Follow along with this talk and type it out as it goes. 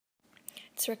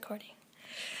It's recording.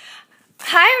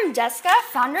 Hi, I'm Jessica,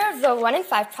 founder of the 1 in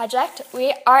 5 Project.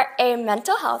 We are a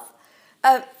mental health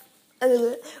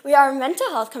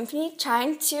company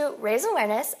trying to raise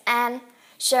awareness and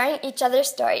sharing each other's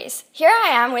stories. Here I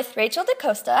am with Rachel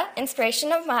Dacosta,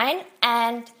 inspiration of mine,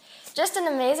 and just an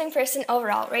amazing person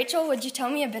overall. Rachel, would you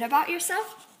tell me a bit about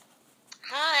yourself?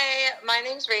 Hi, my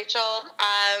name's Rachel.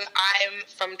 I'm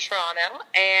from Toronto,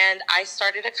 and I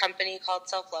started a company called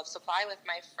Self-Love Supply with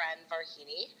my friend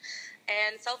Varhini.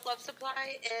 And Self-Love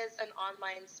Supply is an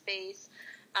online space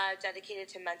dedicated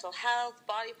to mental health,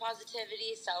 body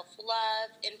positivity, self-love,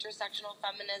 intersectional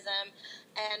feminism,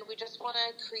 and we just want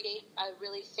to create a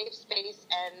really safe space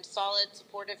and solid,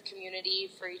 supportive community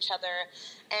for each other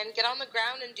and get on the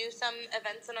ground and do some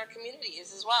events in our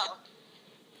communities as well.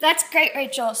 That's great,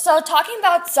 Rachel. So talking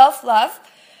about self-love,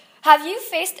 have you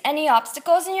faced any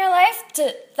obstacles in your life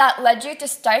that led you to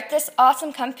start this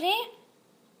awesome company?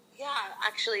 Yeah,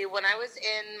 actually, when I was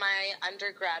in my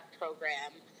undergrad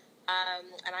program,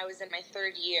 and I was in my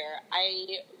third year,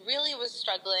 I really was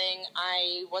struggling.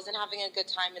 I wasn't having a good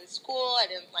time in school. I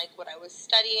didn't like what I was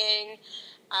studying.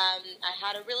 I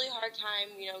had a really hard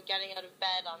time, getting out of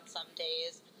bed on some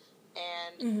days.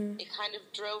 And it kind of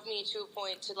drove me to a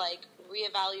point to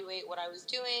reevaluate what I was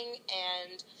doing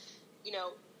and,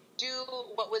 do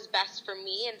what was best for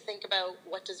me and think about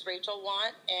what does Rachel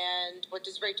want and what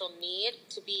does Rachel need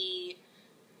to be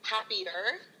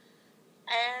happier.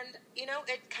 And,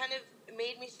 it kind of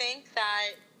made me think that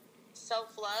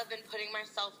self-love and putting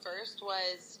myself first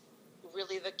was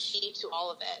really the key to all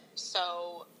of it.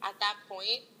 So at that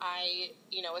point,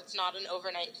 it's not an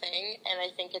overnight thing, and I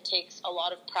think it takes a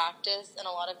lot of practice and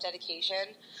a lot of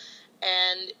dedication,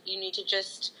 and you need to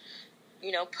just,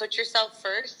 put yourself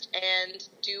first and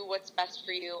do what's best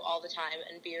for you all the time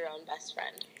and be your own best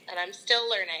friend. And I'm still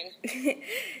learning.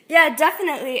 Yeah,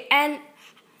 definitely. And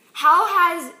how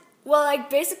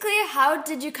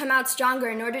did you come out stronger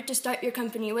in order to start your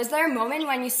company? Was there a moment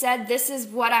when you said, this is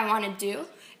what I want to do?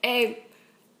 A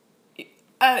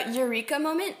eureka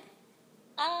moment?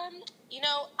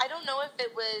 I don't know if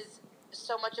it was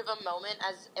so much of a moment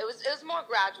as it was more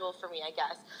gradual for me, I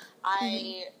guess.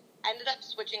 I ended up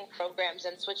switching programs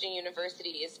and switching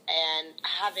universities and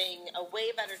having a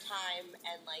way better time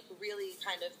and really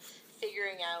kind of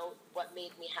figuring out what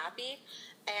made me happy.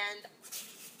 And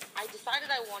I decided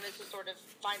I wanted to sort of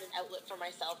find an outlet for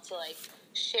myself to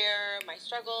share my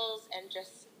struggles and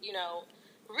just,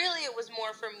 really it was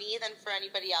more for me than for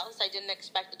anybody else. I didn't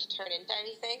expect it to turn into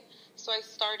anything. So I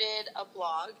started a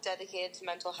blog dedicated to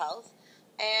mental health.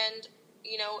 And,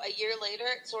 a year later,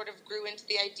 it sort of grew into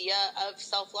the idea of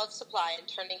Self-Love Supply and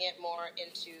turning it more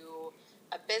into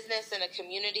a business and a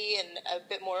community and a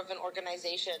bit more of an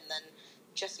organization than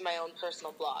just my own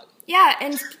personal blog. Yeah,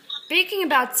 and speaking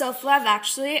about self-love,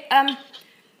 actually,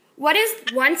 what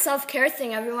is one self-care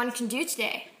thing everyone can do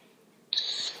today?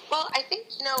 Well, I think,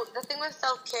 the thing with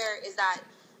self-care is that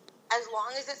as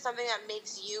long as it's something that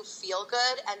makes you feel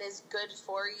good and is good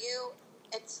for you,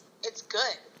 it's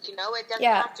good. It doesn't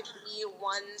have to be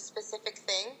one specific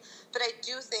thing. But I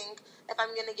do think if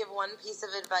I'm going to give one piece of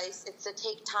advice, it's to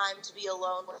take time to be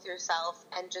alone with yourself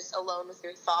and just alone with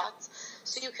your thoughts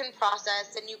so you can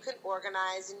process and you can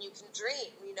organize and you can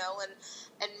dream,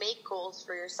 and make goals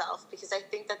for yourself, because I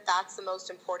think that that's the most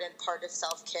important part of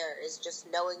self-care is just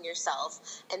knowing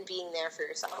yourself and being there for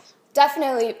yourself.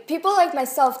 Definitely. People like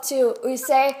myself, too, we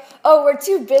say, oh, we're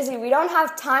too busy. We don't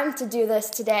have time to do this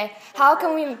today. How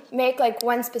can we make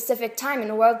one specific time in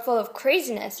a world full of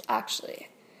craziness, actually?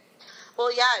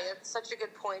 Well, yeah, it's such a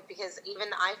good point, because even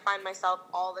I find myself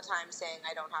all the time saying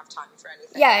I don't have time for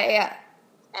anything. Yeah.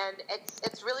 And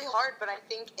it's really hard, but I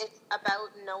think it's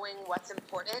about knowing what's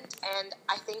important. And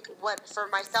I think for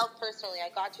myself personally,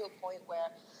 I got to a point where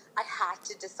I had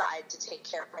to decide to take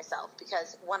care of myself,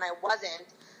 because when I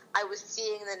wasn't, I was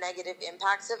seeing the negative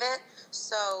impacts of it.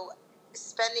 So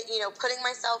putting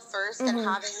myself first and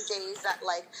having days that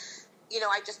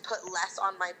I just put less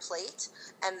on my plate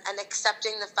and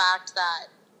accepting the fact that,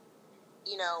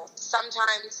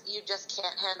 sometimes you just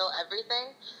can't handle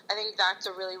everything. I think that's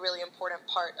a really, really important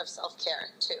part of self-care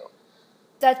too.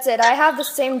 That's it. I have the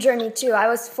same journey too. I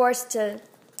was forced to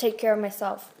take care of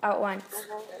myself at once.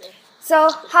 So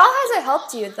how has it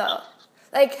helped you though?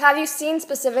 Have you seen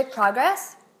specific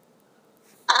progress?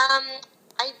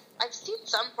 I've seen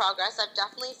some progress. I've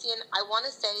definitely seen, I want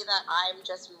to say that I'm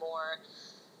just more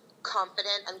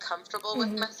confident and comfortable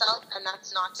with myself, and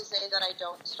that's not to say that I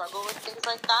don't struggle with things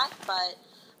like that, but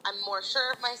I'm more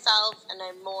sure of myself and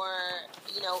I'm more,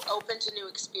 open to new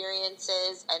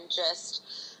experiences and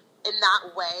just in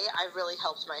that way, I've really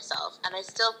helped myself. And I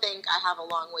still think I have a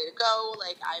long way to go.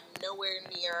 Like, I'm nowhere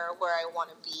near where I want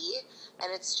to be.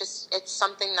 And it's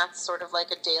something that's sort of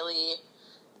like a daily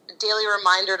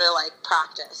reminder to, like,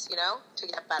 practice, you know, to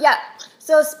get better. Yeah.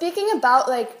 So speaking about,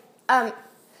 like,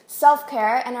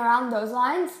 self-care and around those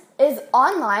lines, is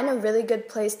online a really good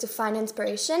place to find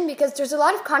inspiration? Because there's a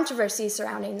lot of controversy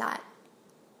surrounding that.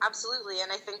 Absolutely.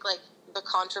 And I think, like, the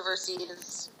controversy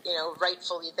is, you know,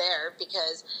 rightfully there,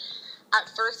 because at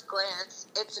first glance,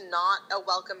 it's not a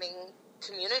welcoming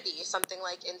community, something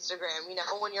like Instagram, you know,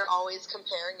 when you're always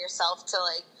comparing yourself to,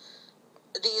 like,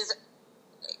 these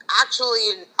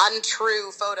actually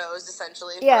untrue photos,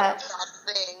 essentially, Yeah.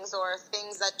 things, or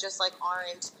things that just, like,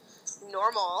 aren't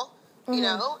normal, you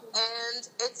know, and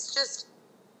it's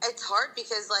hard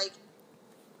because, like,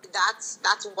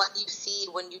 that's what you see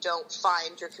when you don't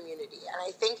find your community. And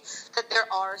I think that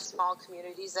there are small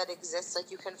communities that exist. Like,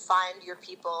 you can find your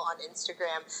people on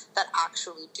Instagram that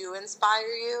actually do inspire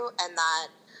you, and that,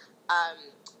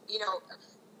 you know,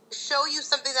 show you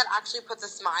something that actually puts a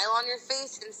smile on your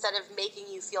face instead of making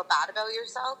you feel bad about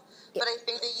yourself. But I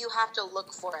think that you have to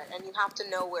look for it, and you have to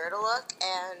know where to look,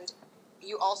 and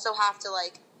you also have to,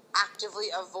 like, actively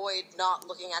avoid not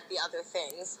looking at the other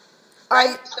things.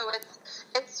 Right? So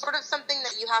it's sort of something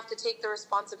that you have to take the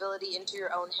responsibility into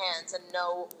your own hands and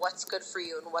know what's good for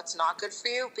you and what's not good for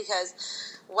you, because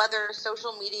whether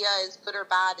social media is good or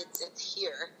bad, it's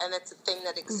here, and it's a thing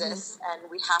that exists, and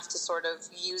we have to sort of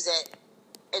use it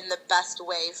in the best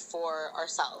way for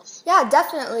ourselves. Yeah,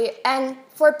 definitely. And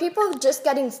for people just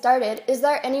getting started, is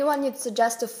there anyone you'd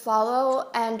suggest to follow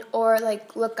and or,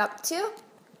 like, look up to?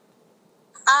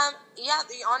 Yeah,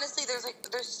 honestly,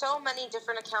 there's so many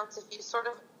different accounts. If you sort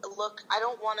of look, I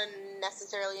don't want to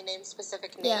necessarily name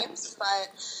specific names, but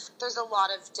there's a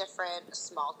lot of different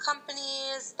small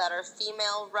companies that are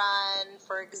female run,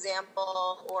 for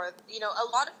example, or, you know, a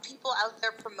lot of people out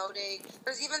there promoting.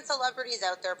 There's even celebrities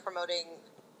out there promoting,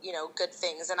 you know, good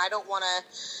things. And I don't want to,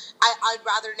 I'd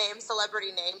rather name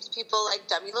celebrity names, people like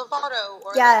Demi Lovato,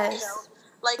 or, like, you know,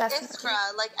 like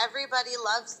Iskra, like, everybody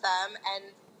loves them,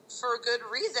 and for good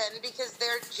reason, because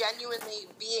they're genuinely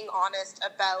being honest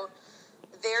about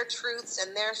their truths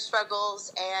and their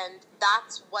struggles, and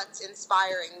that's what's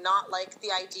inspiring. Not, like,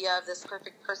 the idea of this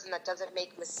perfect person that doesn't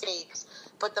make mistakes,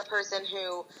 but the person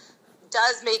who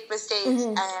does make mistakes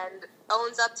and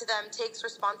owns up to them, takes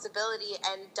responsibility,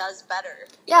 and does better.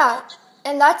 Yeah,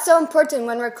 and that's so important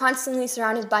when we're constantly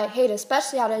surrounded by hate,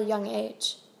 especially at a young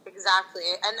age. Exactly.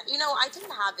 And, you know, I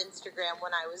didn't have Instagram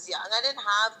when I was young. I didn't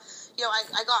have, you know,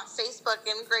 I got Facebook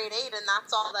in grade 8, and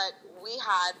that's all that we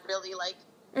had, really, like,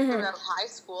 throughout high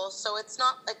school. So it's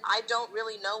not, like, I don't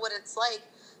really know what it's like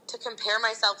to compare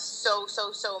myself so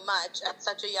much at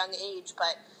such a young age.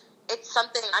 But it's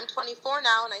something, I'm 24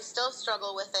 now, and I still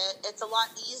struggle with it. It's a lot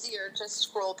easier to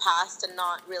scroll past and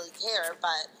not really care,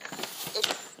 but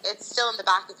it's still in the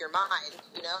back of your mind,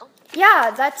 you know?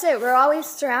 Yeah, that's it. We're always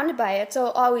surrounded by it, so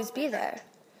it'll always be there.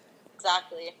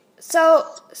 Exactly. So,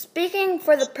 speaking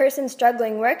for the person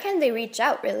struggling, where can they reach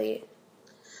out, really?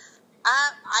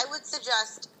 I would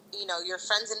suggest, you know, your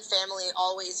friends and family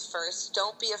always first.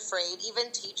 Don't be afraid.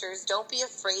 Even teachers, don't be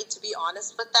afraid to be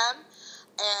honest with them.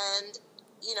 And,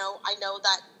 you know, I know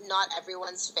that not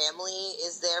everyone's family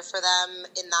is there for them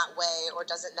in that way, or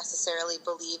doesn't necessarily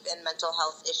believe in mental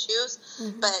health issues,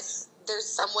 but there's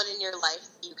someone in your life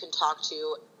you can talk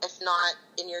to, if not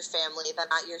in your family, then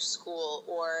at your school,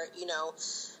 or, you know,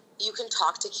 you can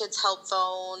talk to Kids Help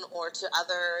Phone, or to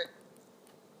other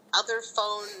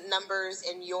phone numbers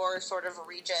in your sort of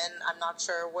region. I'm not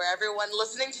sure where everyone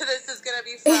listening to this is going to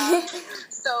be from,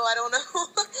 so I don't know.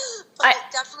 But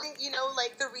definitely, you know,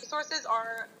 like, the resources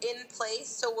are in place,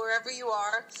 so wherever you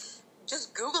are,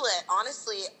 just Google it,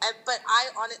 honestly. But I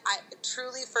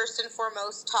truly, first and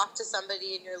foremost, talk to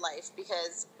somebody in your life,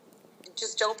 because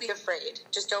just don't be afraid.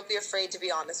 Just don't be afraid to be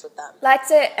honest with them.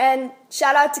 That's it. And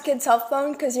shout out to Kids Help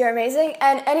Phone, because you're amazing.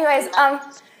 And anyways,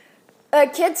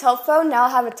 Kids Help Phone now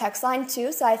have a text line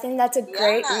too, so I think that's a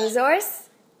great resource.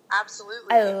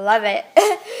 Absolutely. I love it.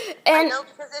 And I know,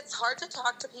 because it's hard to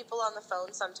talk to people on the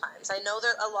phone sometimes. I know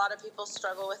that a lot of people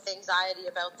struggle with anxiety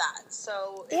about that.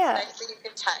 So it's nice that you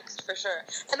can text, for sure.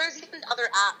 And there's even other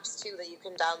apps too that you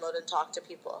can download and talk to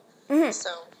people.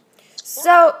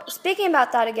 So speaking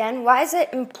about that again, why is it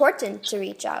important to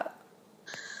reach out?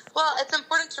 Well, it's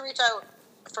important to reach out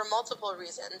for multiple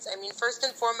reasons. I mean, first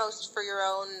and foremost, for your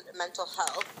own mental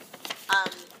health,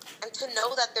 and to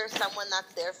know that there's someone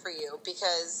that's there for you,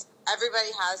 because everybody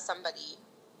has somebody,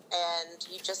 and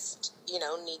you just, you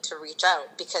know, need to reach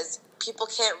out, because people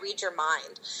can't read your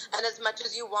mind. And as much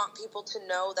as you want people to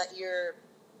know that you're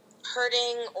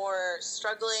hurting or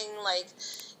struggling, like,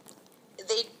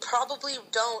 they probably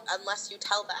don't unless you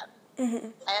tell them. Mm-hmm.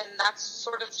 And that's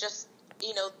sort of just,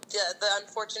 the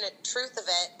unfortunate truth of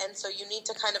it. And so you need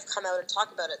to kind of come out and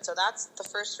talk about it. So that's the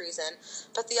first reason.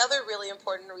 But the other really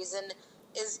important reason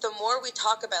is the more we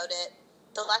talk about it,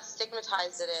 the less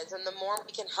stigmatized it is, and the more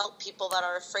we can help people that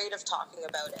are afraid of talking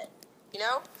about it.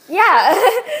 Yeah.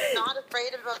 If you're not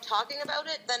afraid about talking about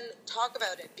it, then talk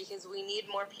about it, because we need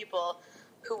more people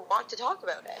who want to talk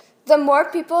about it. The more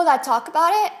people that talk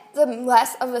about it, the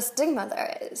less of a stigma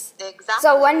there is. Exactly.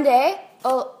 So one day,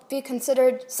 it'll be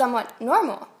considered somewhat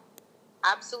normal.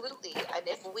 Absolutely. And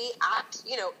if we act,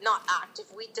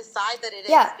 if we decide that it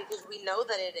is, because we know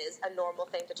that it is a normal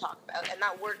thing to talk about, and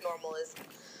that word normal is,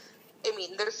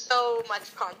 there's so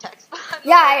much context.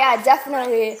 Yeah,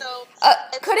 definitely. So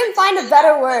couldn't find a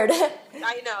better word.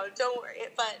 I know, don't worry.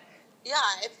 But yeah,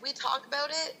 if we talk about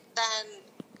it, then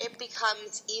it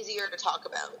becomes easier to talk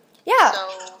about. Yeah.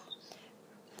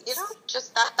 So,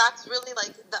 just that's really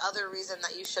like the other reason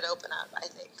that you should open up, I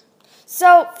think.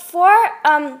 So for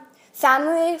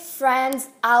family, friends,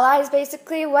 allies,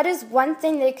 basically, what is one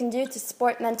thing they can do to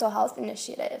support mental health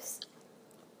initiatives?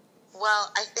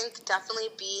 Well, I think definitely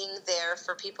being there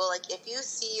for people. Like, if you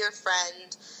see your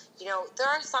friend, there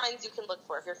are signs you can look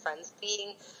for. If your friend's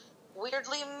being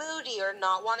weirdly moody or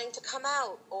not wanting to come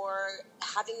out or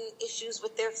having issues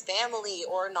with their family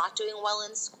or not doing well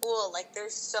in school, like,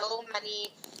 there's so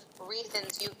many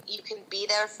reasons you can be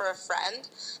there for a friend,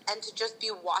 and to just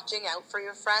be watching out for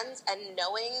your friends and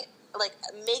knowing, like,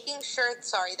 making sure,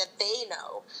 that they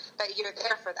know that you're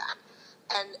there for them.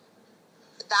 And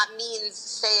that means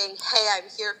saying, hey, I'm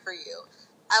here for you.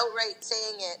 Outright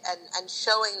saying it and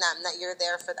showing them that you're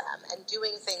there for them and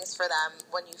doing things for them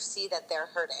when you see that they're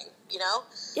hurting,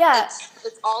 Yeah.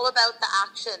 It's all about the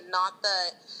action, not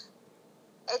the...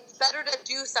 It's better to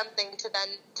do something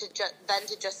than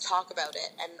to just talk about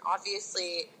it. And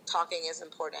obviously, talking is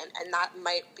important, and that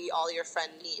might be all your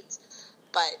friend needs.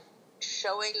 But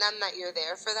showing them that you're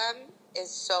there for them is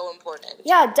so important.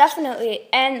 Yeah, definitely.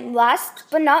 And last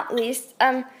but not least,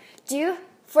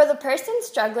 for the person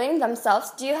struggling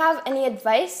themselves, do you have any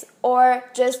advice or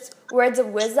just words of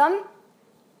wisdom?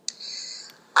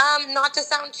 Not to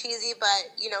sound cheesy,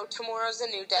 but, tomorrow's a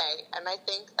new day. And I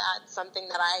think that's something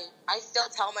that I still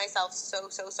tell myself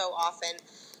so often.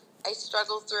 I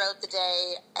struggle throughout the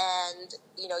day, and,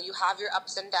 you have your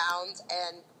ups and downs,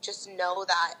 and just know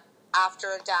that after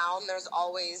a down, there's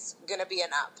always going to be an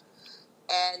up.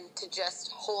 And to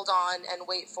just hold on and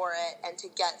wait for it, and to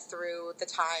get through the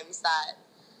times that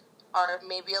are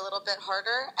maybe a little bit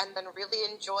harder, and then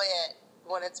really enjoy it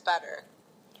when it's better.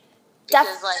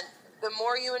 Because, the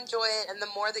more you enjoy it and the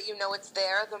more that you know it's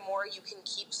there, the more you can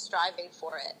keep striving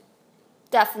for it.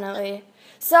 Definitely.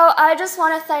 So I just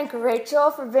want to thank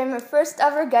Rachel for being my first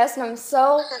ever guest, and I'm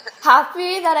so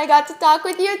happy that I got to talk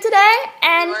with you today.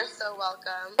 And you are so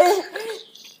welcome.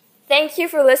 Thank you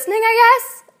for listening, I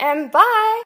guess, and bye.